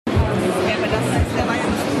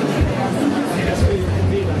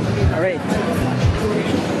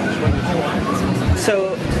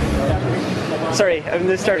So, sorry, I'm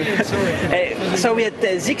going to start. So we had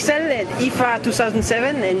Zyxel and IFA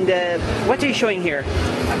 2007, and what are you showing here?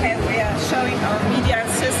 Okay, we are showing our media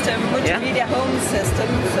system, multimedia home system.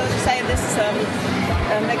 So to say, this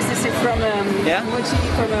existed from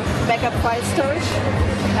from a backup file storage,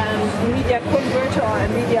 media converter or a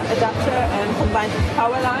media adapter, and combined with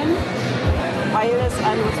power line, wireless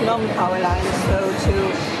and with non-power line. So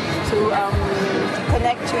to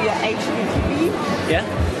connect to your HD TV. Yeah.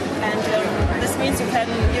 And this means you can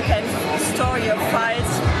store your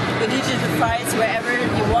files, your digital files, wherever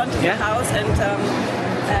you want in the house, and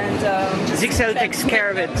Zyxel takes care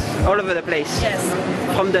of it all over the place. Yes.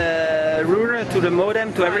 From the router to the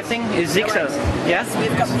modem to everything is Zyxel. Yeah. Yes,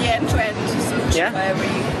 we've got the end-to-end solution for every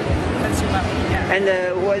consumer. Yeah. And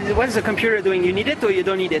what's the computer doing? You need it or you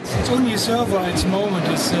don't need it? It's only a server at the moment.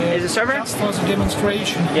 It's a server? Just for the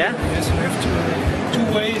demonstration. Yeah. Yes, you have two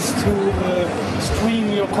ways to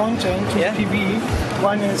stream your content to TV.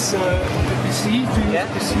 One is the PC, to use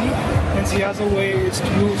PC, and the other way is to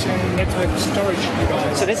use a network storage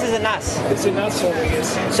device. So this is a NAS? It's a NAS server,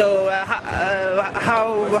 yes. So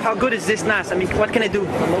how good is this NAS? I mean, what can it do?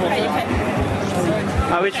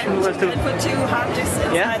 Which one was to? You can put two hard disks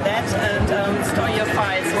inside that and store your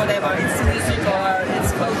files, whatever. It's music or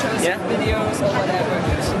it's photos, videos or whatever.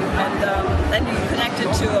 And then you connect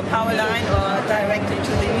it to a power line or directly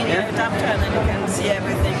to the media adapter, and then you can see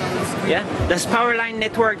everything on the screen. Yeah. Does power line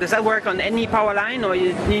network, does that work on any power line, or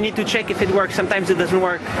you need to check if it works? Sometimes it doesn't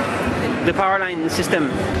work. The power line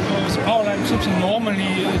system. The power line system,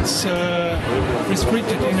 normally it's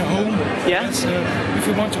restricted in a home. Yeah. If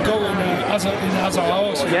you want to go in another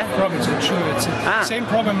house, you have problems. I'm sure it's the same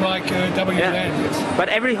problem like WLAN. Yes. But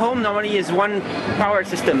every home normally is one power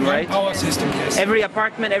system, right? Power system, yes. Every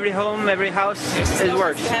apartment, every home, every house, it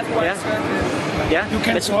works. Yeah. You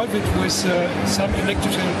can solve it with some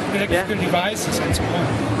electrical devices and so on.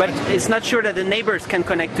 But it's not sure that the neighbors can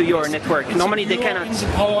connect to your network. Normally they cannot. In the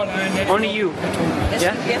power line network. Only you.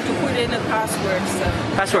 Yeah. You have to put in a password. So.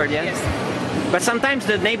 Password, yeah. Yes. But sometimes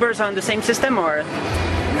the neighbors are on the same system, or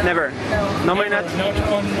never. No. Normally not. Not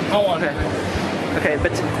on the power line. Okay,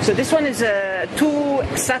 but so this one is 2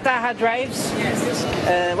 SATA hard drives. Yes.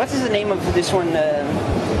 What is the name of this one?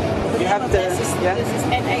 You have the. This is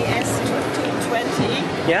NAS 220.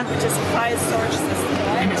 Yeah. Which is a file storage system.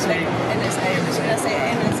 Right?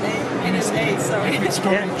 NSA. Sorry.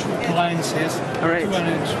 Storage appliance, yes. All right.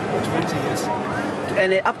 220, yes.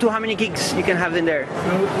 And up to how many gigs you can have in there?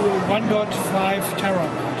 1.5 terabyte.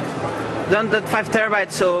 1.5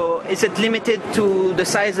 terabytes. So is it limited to the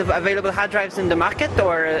size of available hard drives in the market,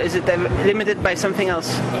 or is it limited by something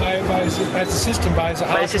else? By the system, by the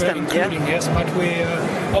hardware system, including, yes. But we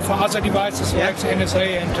offer other devices like the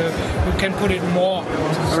NSA, and you can put it more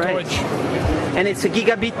storage. Right. And it's a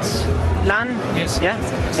gigabit LAN? Yes. Yeah.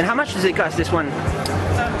 And how much does it cost, this one?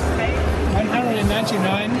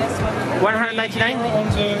 199. 199? On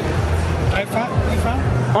the IFA?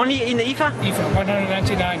 Only in the IFA? IFA,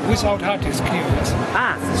 199, without hard disk here, yes.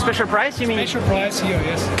 Special price, you mean? Special price here,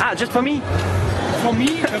 yes. Just for me? For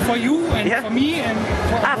me, for you, and for me, and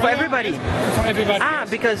for everybody? For everybody. Yes.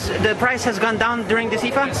 Because the price has gone down during this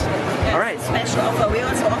IFA? Yes. All right. Special offer. We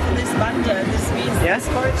also offer this bundle. This means the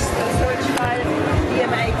storage file,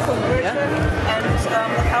 EMA converter, and the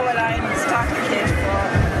power line starter kit for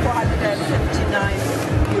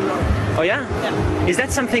 459 euro. Oh yeah? Yeah. Is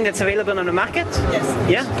that something that's available on the market? Yes.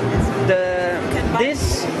 Yeah?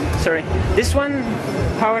 This one,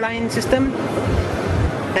 power line system,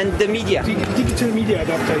 and the media. Digital media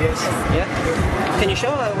adapter, yes. Yeah. Can you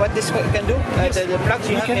show what this can do? Yes. The plugs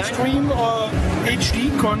you have can behind? stream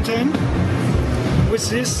HD content with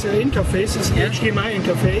this interface, this HDMI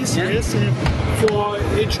interface, yes, for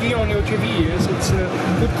HD on your TV. Yes, it's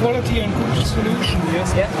good quality and good solution.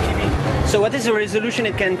 Yes, TV. So what is the resolution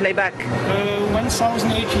it can play back?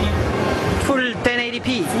 1080. Full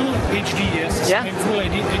 1080p. Full HD, yes. Yeah. Full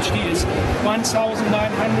HD is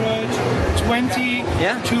 1920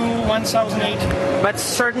 to 1080. But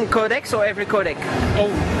certain codecs or every codec? Oh,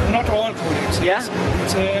 not all codecs. Yeah.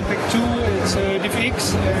 It's MPEG-2, it's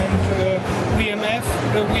DivX, and VMF,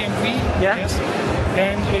 VMV. Yeah. Yes.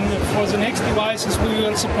 And for the next devices, we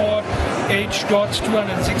will support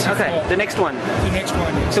H.264. Okay, the next one. The next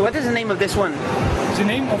one, yes. So what is the name of this one? The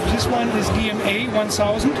name of this one is DMA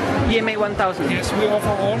 1000. DMA 1000. Yes, we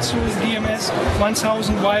offer also DMS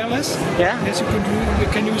 1000 wireless. Yeah. Yes, you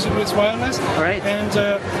can use it with wireless. All right. And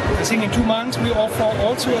I think in 2 months we offer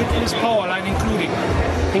also it with power line including.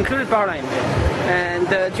 Included power line. And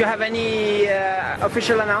do you have any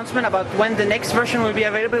official announcement about when the next version will be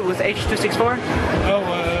available with H.264? Oh,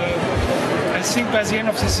 I I think by the end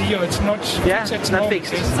of this year it's not fixed. It's not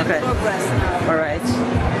fixed. Okay. Progress now. All right.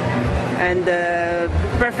 And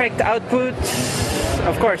perfect output,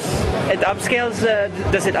 of course. It upscales.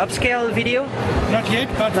 Does it upscale video? Not yet,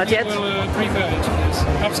 but Not we yet? will prepare it. Yes.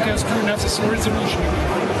 Upscales to another resolution.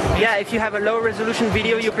 Yeah, if you have a low resolution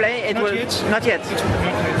video you play, it Not will. yet. Not yet. It's not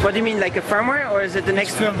yet. What do you mean, like a firmware, or is it the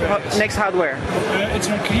next firmware, yes. next hardware? It's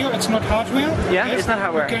not clear, it's not hardware. Yeah, Yes, it's not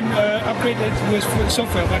hardware. You can upgrade it with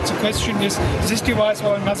software, but the question is this device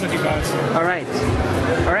or another device. All right.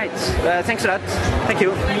 All right. Thanks a lot. Thank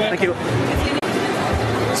you. Thank you.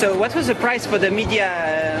 So, what was the price for the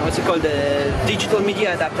media? What's it called? The digital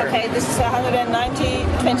media adapter. Okay, this is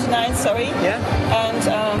 129, sorry. Yeah. And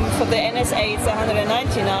for the NSA it's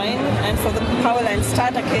 199, and for the Powerline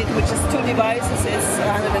starter kit, which is 2 devices, is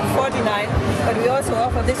 149. But we also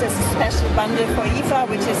offer this as a special bundle for IFA,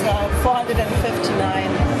 which is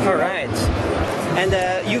 459. All right. And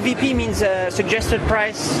UVP means suggested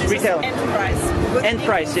price retail. End price. End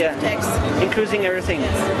price, yeah. Tax. Including everything.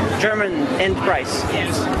 Yes. German end price.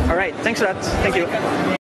 Yes. All right. Thanks a lot. Thank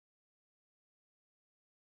you.